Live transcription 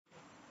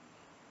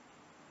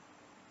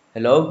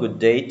Hello, good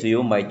day to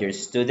you, my dear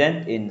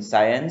student in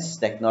Science,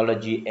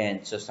 Technology,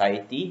 and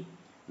Society.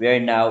 We are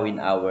now in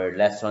our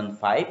lesson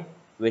 5,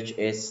 which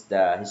is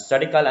the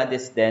historical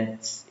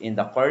antecedents in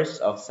the course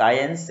of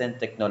Science and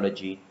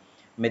Technology,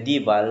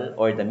 Medieval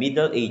or the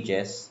Middle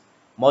Ages,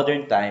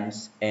 Modern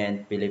Times,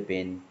 and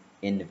Philippine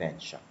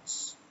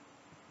Inventions.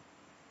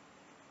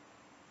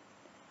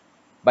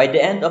 By the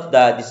end of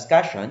the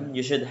discussion,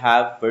 you should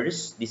have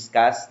first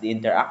discussed the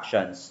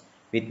interactions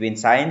between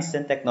science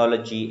and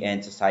technology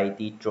and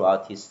society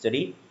throughout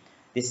history,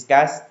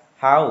 discussed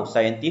how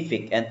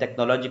scientific and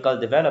technological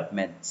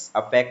developments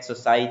affect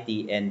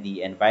society and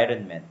the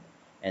environment,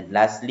 and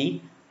lastly,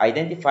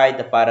 identified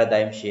the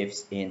paradigm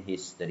shifts in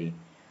history.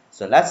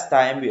 So last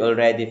time, we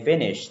already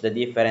finished the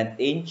different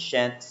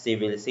ancient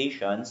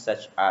civilizations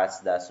such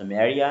as the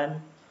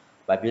Sumerian,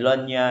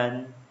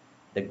 Babylonian,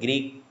 the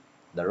Greek,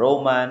 the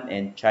Roman,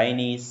 and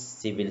Chinese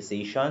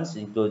civilizations,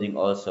 including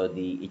also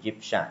the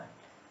Egyptian.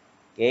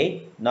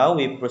 Okay, now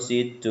we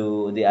proceed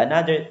to the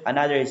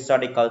another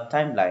historical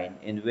timeline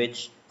in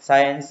which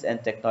science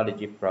and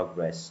technology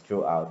progress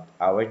throughout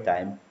our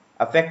time,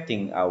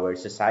 affecting our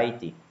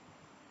society.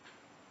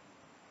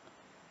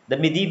 The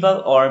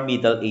medieval or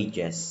Middle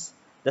Ages.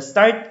 The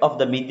start of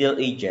the Middle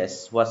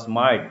Ages was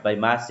marked by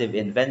massive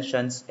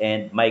inventions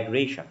and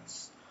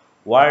migrations.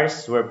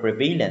 Wars were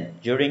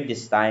prevalent during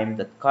this time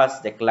that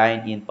caused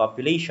decline in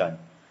population.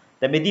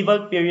 The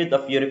medieval period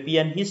of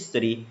European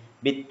history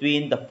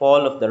between the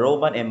fall of the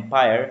Roman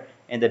Empire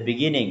and the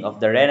beginning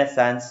of the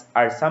Renaissance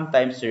are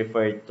sometimes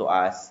referred to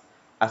as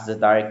the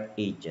Dark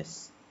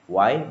Ages.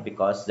 Why?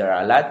 Because there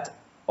are a lot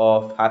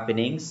of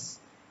happenings.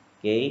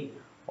 Okay.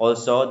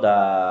 Also,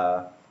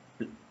 the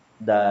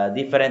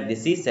different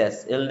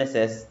diseases,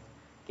 illnesses,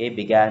 okay,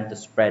 began to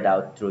spread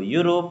out through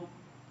Europe.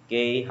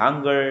 Okay,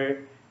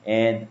 hunger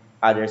and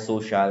other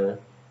social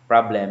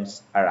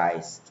problems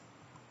arise.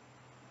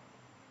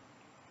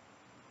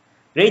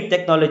 Great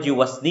technology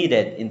was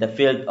needed in the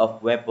field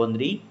of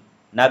weaponry,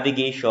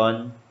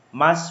 navigation,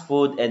 mass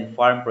food and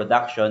farm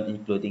production,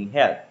 including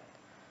health.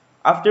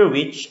 After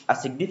which, a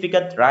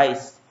significant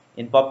rise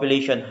in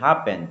population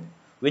happened,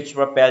 which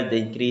propelled the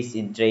increase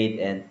in trade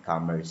and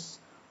commerce.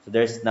 So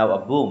there's now a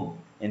boom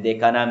in the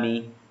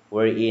economy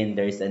wherein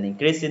there is an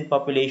increase in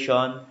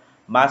population,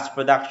 mass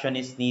production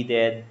is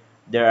needed,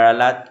 there are a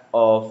lot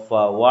of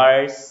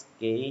wars,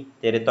 okay,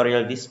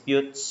 territorial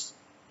disputes,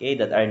 okay,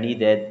 that are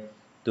needed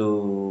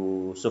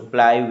to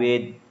supply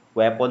with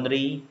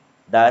weaponry,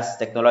 thus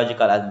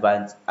technological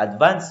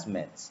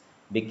advancements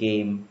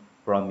became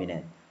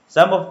prominent.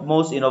 Some of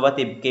most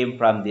innovative came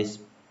from this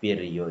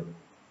period,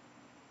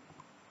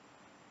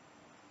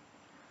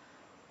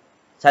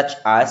 such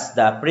as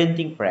the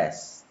printing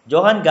press.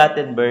 Johann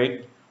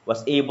Gutenberg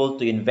was able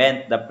to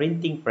invent the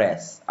printing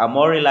press, a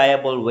more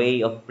reliable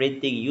way of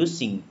printing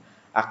using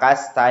a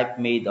cast type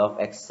made of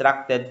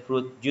extracted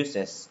fruit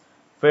juices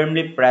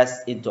firmly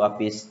pressed into a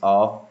piece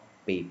of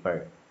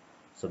paper.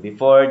 So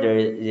before there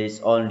is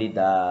only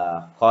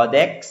the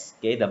codex,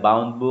 okay, the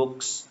bound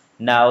books.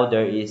 Now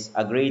there is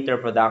a greater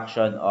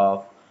production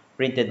of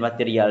printed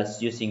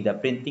materials using the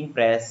printing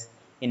press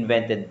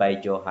invented by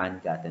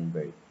Johann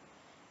Gutenberg.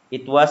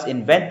 It was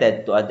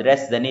invented to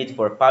address the need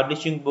for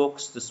publishing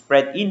books to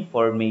spread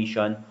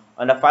information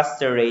on a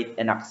faster rate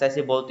and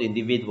accessible to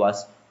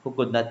individuals who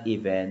could not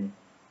even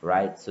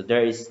write. So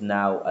there is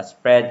now a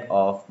spread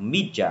of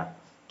media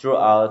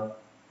throughout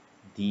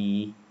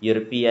the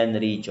European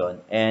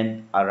region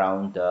and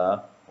around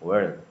the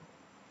world.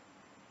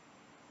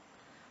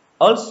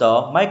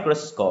 Also,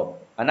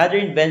 microscope. Another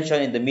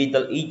invention in the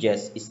Middle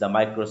Ages is the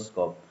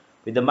microscope.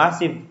 With the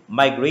massive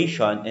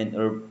migration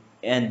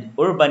and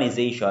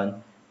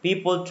urbanization,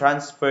 people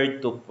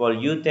transferred to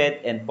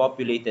polluted and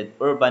populated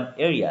urban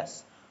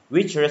areas,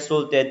 which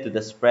resulted to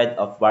the spread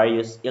of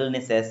various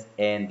illnesses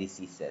and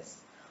diseases.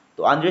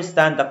 To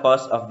understand the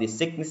cause of these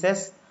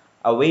sicknesses,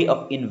 a way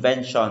of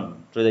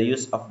invention through the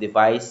use of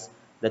device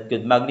that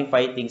could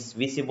magnify things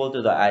visible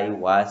to the eye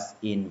was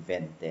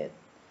invented.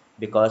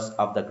 Because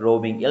of the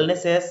growing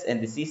illnesses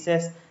and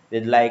diseases,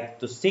 they'd like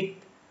to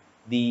seek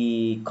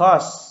the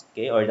cause,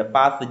 okay, or the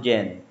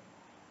pathogen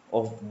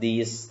of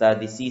these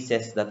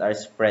diseases that are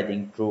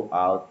spreading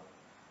throughout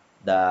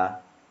the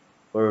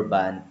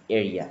urban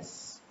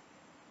areas.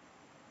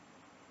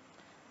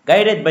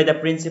 Guided by the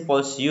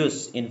principles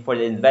used in for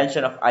the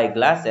invention of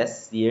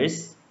eyeglasses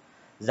years,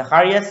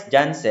 Zacharias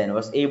Janssen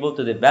was able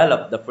to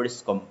develop the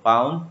first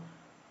compound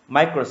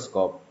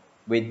microscope.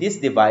 With this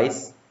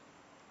device,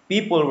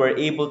 people were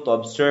able to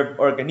observe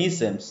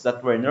organisms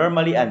that were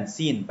normally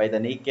unseen by the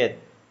naked,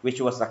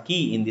 which was a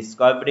key in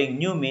discovering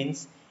new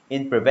means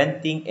in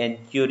preventing and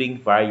curing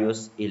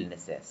various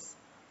illnesses.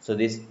 So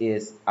this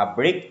is a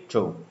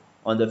breakthrough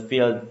on the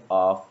field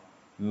of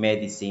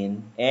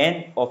medicine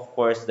and of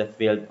course the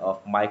field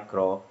of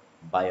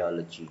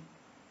microbiology.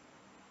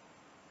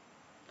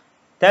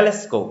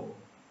 Telescope.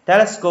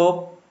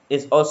 Telescope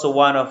is also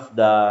one of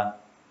the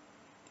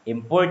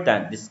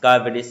important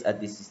discoveries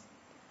at this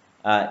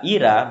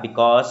era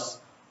because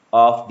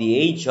of the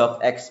age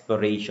of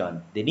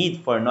exploration. The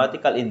need for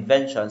nautical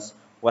inventions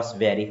was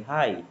very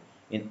high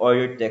in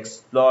order to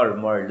explore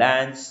more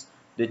lands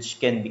which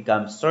can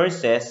become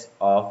sources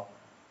of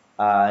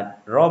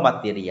raw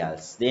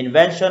materials. The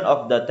invention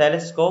of the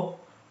telescope,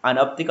 an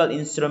optical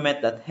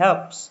instrument that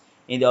helps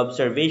in the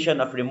observation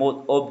of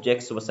remote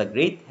objects, was a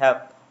great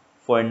help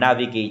for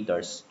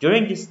navigators.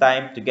 During this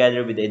time,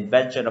 together with the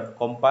invention of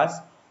compass,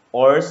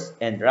 oars,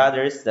 and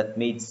rudders that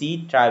made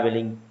sea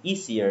traveling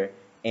easier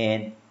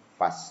and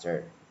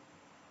faster.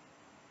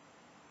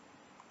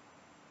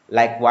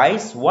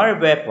 Likewise, war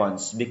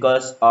weapons,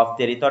 because of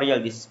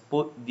territorial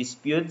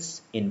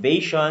disputes,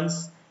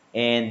 invasions,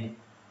 and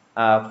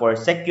for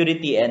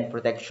security and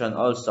protection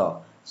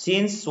also.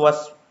 Since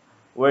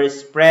were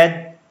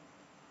spread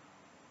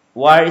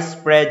War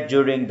spread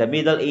during the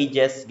Middle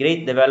Ages.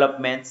 Great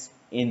developments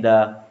in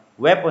the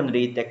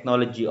weaponry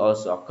technology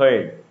also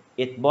occurred.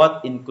 It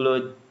both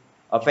include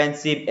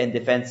offensive and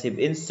defensive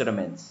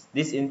instruments.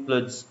 This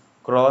includes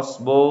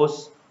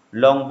crossbows,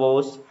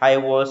 longbows, high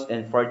walls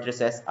and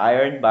fortresses,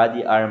 iron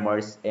body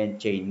armors, and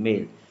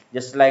chainmail.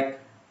 Just like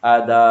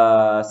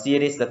the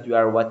series that we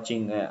are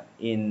watching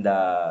in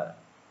the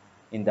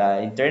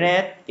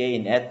internet, okay,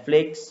 in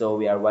Netflix. So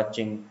we are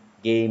watching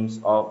Game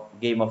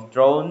of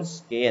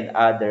Thrones, okay, and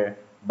other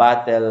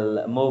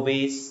battle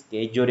movies,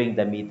 okay, during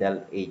the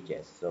Middle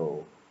Ages.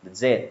 So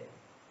that's it.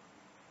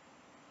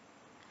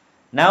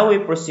 Now we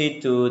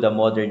proceed to the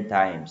modern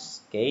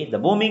times. Okay, the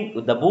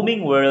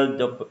booming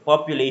world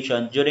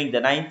population during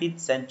the 19th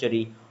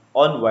century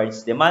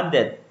onwards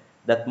demanded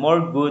that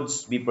more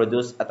goods be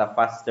produced at a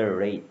faster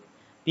rate.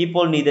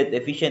 People needed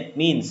efficient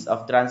means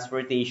of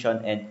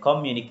transportation and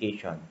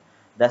communication.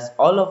 Thus,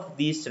 all of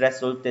these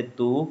resulted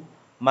to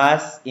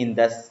massive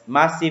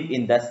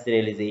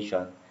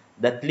industrialization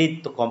that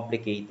lead to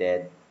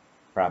complicated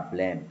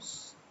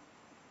problems.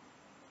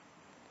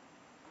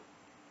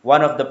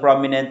 One of the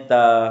prominent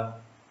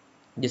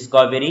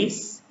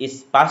discoveries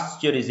is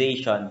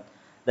pasteurization.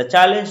 The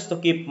challenge to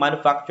keep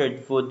manufactured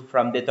food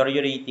from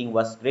deteriorating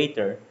was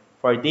greater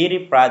for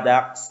dairy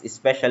products,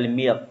 especially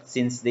milk,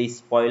 since they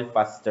spoil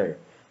faster.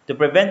 To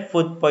prevent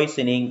food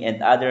poisoning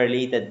and other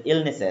related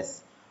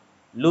illnesses,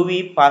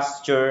 Louis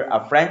Pasteur,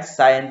 a French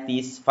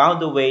scientist,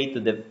 found a way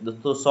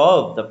to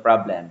solve the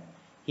problem.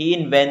 He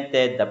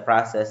invented the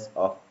process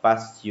of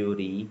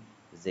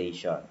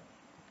pasteurization.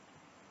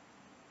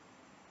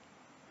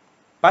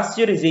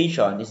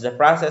 Pasteurization is the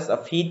process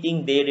of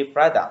heating dairy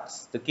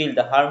products to kill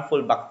the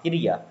harmful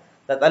bacteria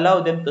that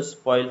allow them to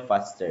spoil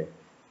faster.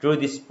 Through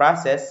this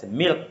process,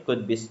 milk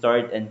could be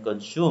stored and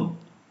consumed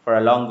for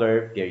a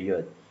longer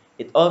period.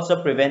 It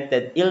also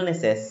prevented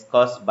illnesses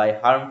caused by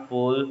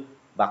harmful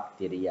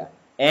bacteria.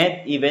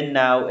 And even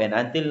now and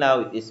until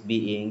now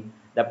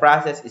the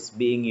process is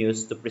being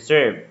used to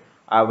preserve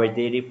our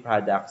dairy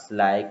products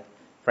like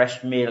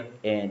fresh milk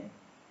and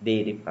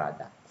dairy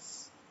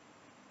products.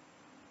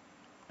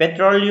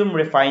 Petroleum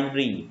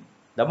Refinery.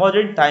 The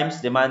modern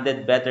times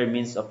demanded better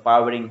means of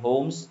powering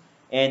homes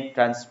and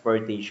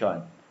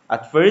transportation.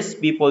 At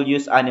first, people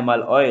used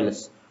animal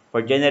oils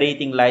for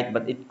generating light,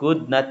 but it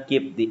could not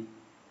keep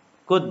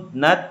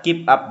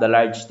up the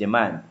large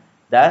demand.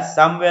 Thus,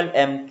 Samuel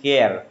M.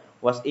 Kerr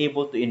was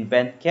able to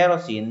invent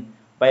kerosene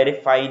by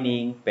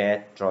refining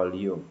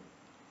petroleum.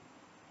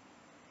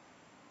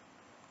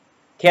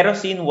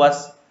 Kerosene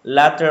was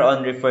later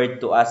on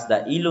referred to as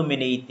the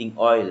illuminating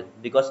oil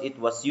because it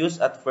was used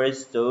at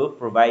first to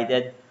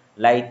provide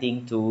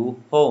lighting to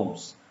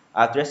homes.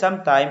 After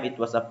some time, it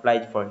was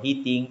applied for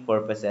heating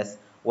purposes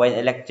when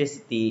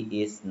electricity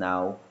is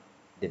now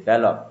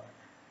developed.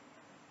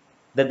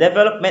 The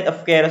development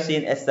of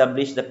kerosene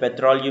established the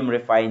petroleum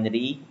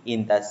refinery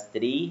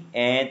industry,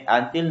 and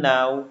until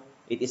now,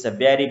 it is a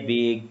very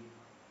big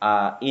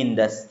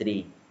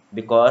industry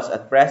because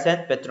at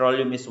present,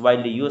 petroleum is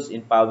widely used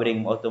in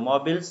powering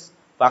automobiles,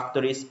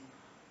 factories,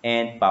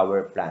 and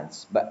power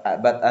plants. But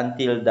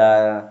until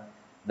the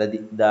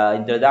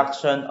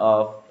introduction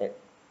of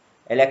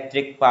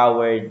electric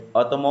powered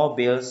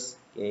automobiles,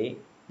 okay,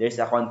 there's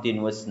a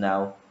continuous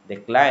now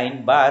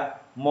decline,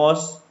 but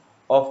most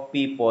of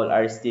people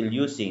are still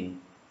using,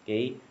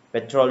 okay,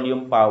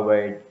 petroleum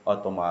powered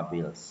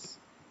automobiles.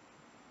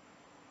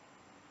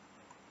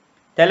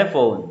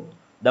 Telephone.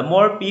 The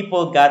more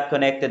people got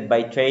connected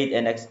by trade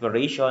and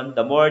exploration,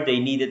 the more they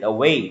needed a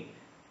way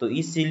to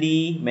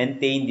easily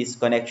maintain these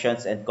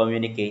connections and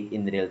communicate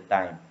in real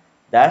time.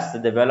 Thus, the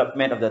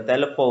development of the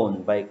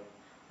telephone by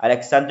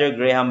Alexander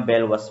Graham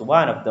Bell was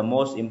one of the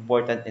most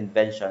important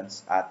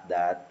inventions at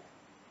that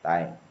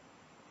time.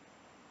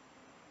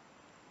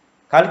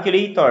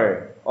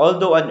 Calculator.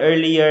 Although an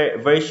earlier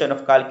version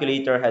of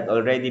calculator had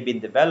already been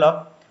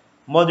developed,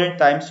 modern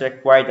times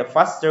required a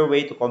faster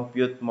way to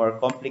compute more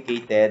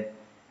complicated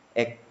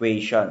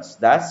equations.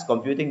 Thus,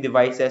 computing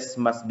devices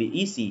must be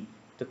easy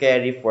to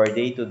carry for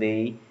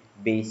day-to-day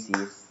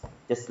basis,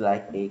 just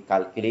like a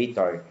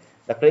calculator.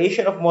 The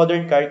creation of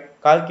modern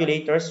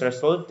calculators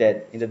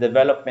resulted in the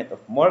development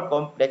of more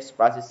complex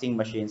processing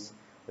machines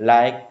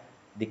like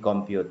the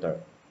computer.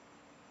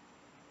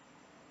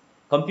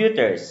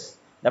 Computers.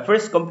 The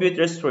first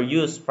computers were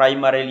used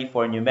primarily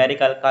for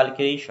numerical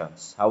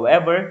calculations.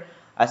 However,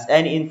 as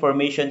any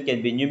information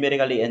can be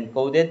numerically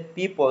encoded,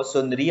 people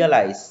soon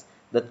realized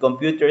that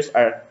computers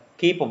are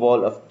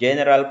capable of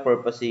general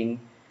purpose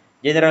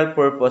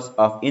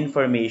of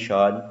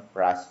information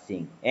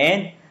processing.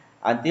 And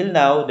until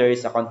now, there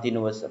is a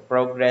continuous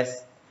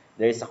progress,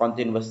 there is a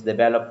continuous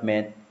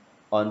development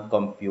on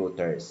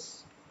computers.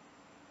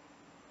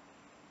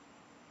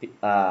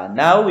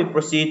 Now we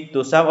proceed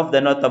to some of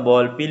the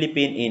notable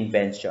Philippine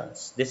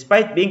inventions.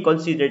 Despite being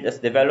considered as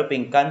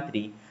developing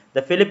country,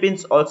 the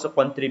Philippines also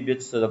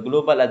contributes to the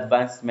global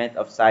advancement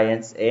of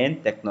science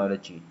and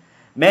technology.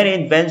 Many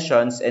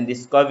inventions and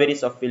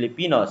discoveries of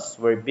Filipinos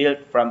were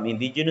built from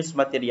indigenous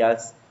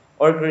materials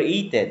or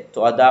created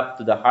to adapt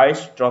to the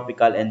harsh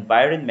tropical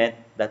environment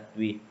that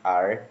we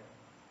are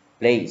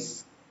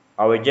place.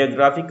 Our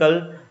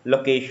geographical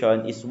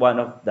location is one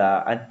of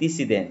the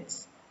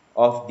antecedents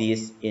of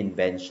these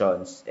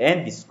inventions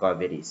and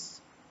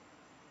discoveries,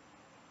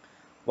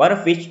 one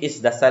of which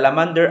is the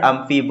Salamander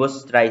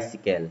Amphibous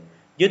Tricycle.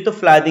 Due to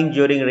flooding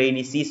during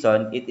rainy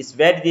season, it is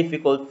very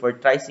difficult for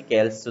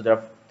tricycles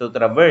to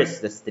traverse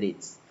the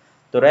streets.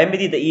 To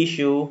remedy the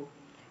issue,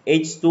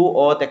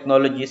 H2O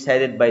Technologies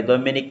headed by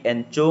Dominic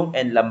N. Chung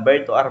and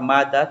Lamberto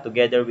Armada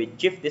together with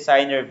chief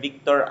designer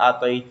Victor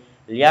Atoy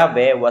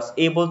Liabe was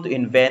able to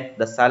invent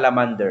the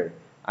Salamander,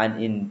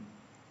 an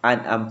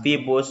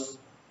amphibious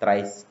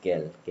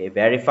tricycle. Okay,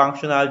 very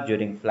functional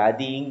during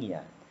flooding.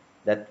 Yeah,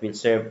 that will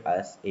serve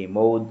as a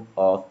mode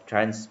of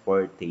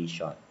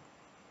transportation.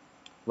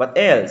 What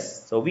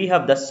else? So we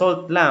have the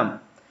salt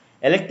lamp.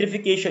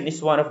 Electrification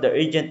is one of the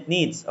urgent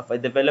needs of a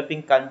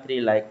developing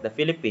country like the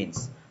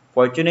Philippines.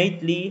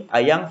 Fortunately,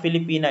 a young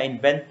Filipina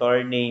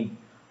inventor named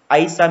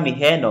Isa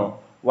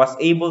Mijeno was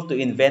able to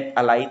invent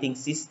a lighting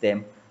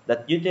system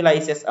that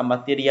utilizes a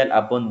material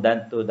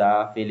abundant to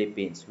the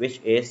Philippines,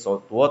 which is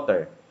salt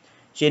water.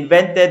 She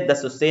invented the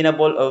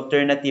sustainable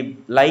alternative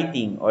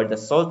lighting or the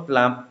salt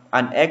lamp,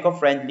 an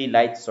eco-friendly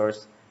light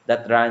source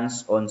that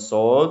runs on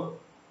salt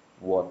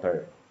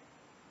water.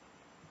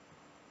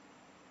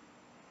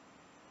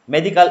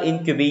 Medical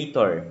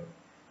incubator.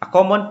 A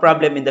common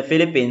problem in the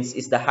Philippines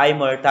is the high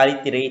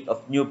mortality rate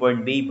of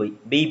newborn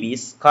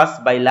babies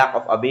caused by lack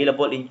of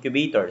available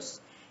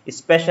incubators,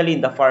 especially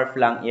in the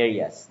far-flung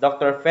areas.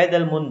 Dr.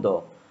 Fidel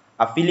Mundo,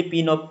 a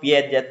Filipino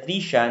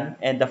pediatrician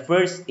and the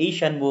first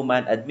Asian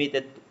woman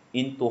admitted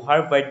into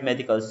Harvard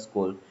Medical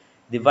School,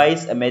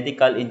 devised a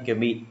medical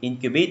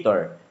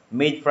incubator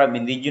made from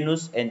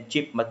indigenous and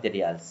cheap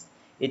materials.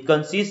 It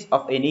consists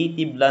of a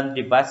native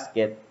laundry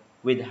basket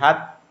with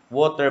hot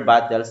water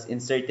bottles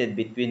inserted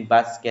between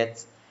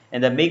baskets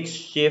and a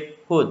makeshift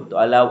hood to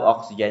allow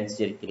oxygen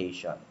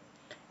circulation.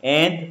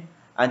 And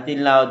until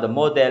now, the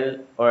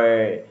model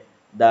or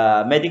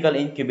the medical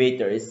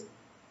incubator is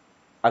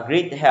a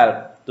great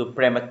help to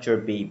premature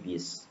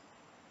babies.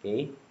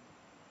 Okay?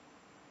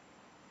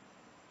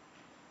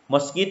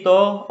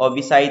 Mosquito,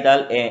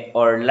 Ovicidal,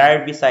 or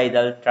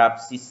Larvicidal trap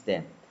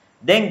system.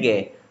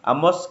 Dengue, a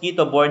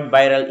mosquito-borne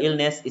viral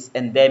illness, is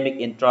endemic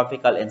in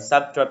tropical and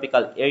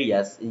subtropical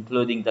areas,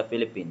 including the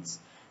Philippines.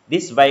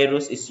 This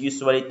virus is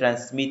usually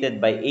transmitted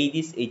by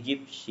Aedes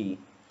aegypti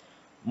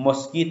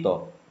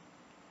mosquito.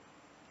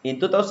 In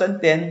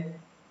 2010,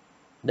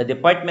 the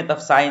Department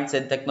of Science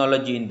and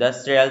Technology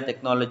Industrial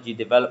Technology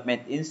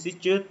Development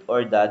Institute,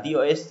 or the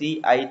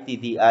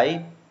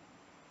DOST-ITDI,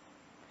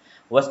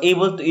 was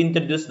able to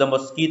introduce the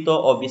mosquito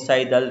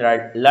ovicidal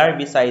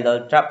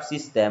larvicidal trap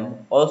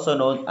system, also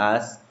known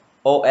as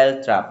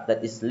OL trap,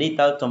 that is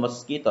lethal to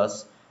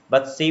mosquitoes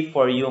but safe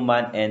for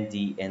human and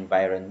the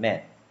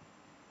environment.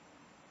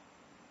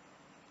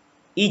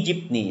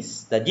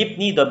 E-jeepneys. The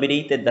jeepney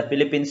dominated the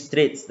Philippine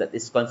streets that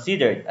is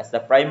considered as the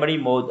primary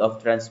mode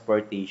of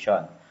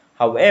transportation.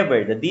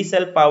 However, the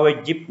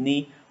diesel-powered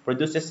jeepney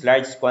produces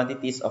large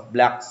quantities of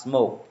black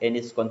smoke and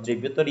is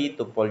contributory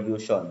to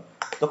pollution.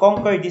 To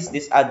conquer these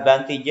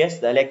disadvantages,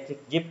 the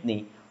electric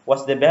jeepney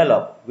was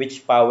developed,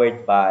 which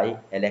powered by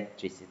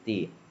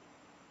electricity.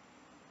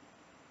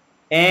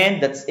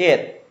 And that's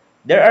it.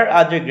 There are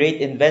other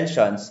great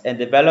inventions and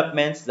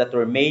developments that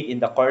were made in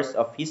the course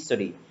of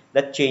history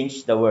that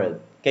changed the world.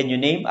 Can you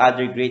name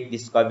other great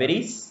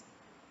discoveries?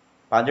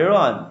 Ponder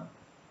on.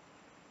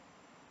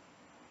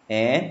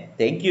 And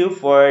thank you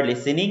for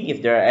listening.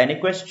 If there are any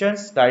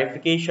questions,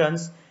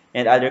 clarifications,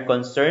 and other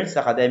concerns,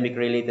 academic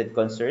related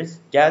concerns,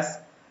 just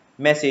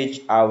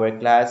message our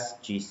class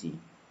GC.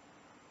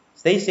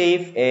 Stay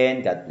safe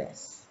and God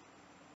bless.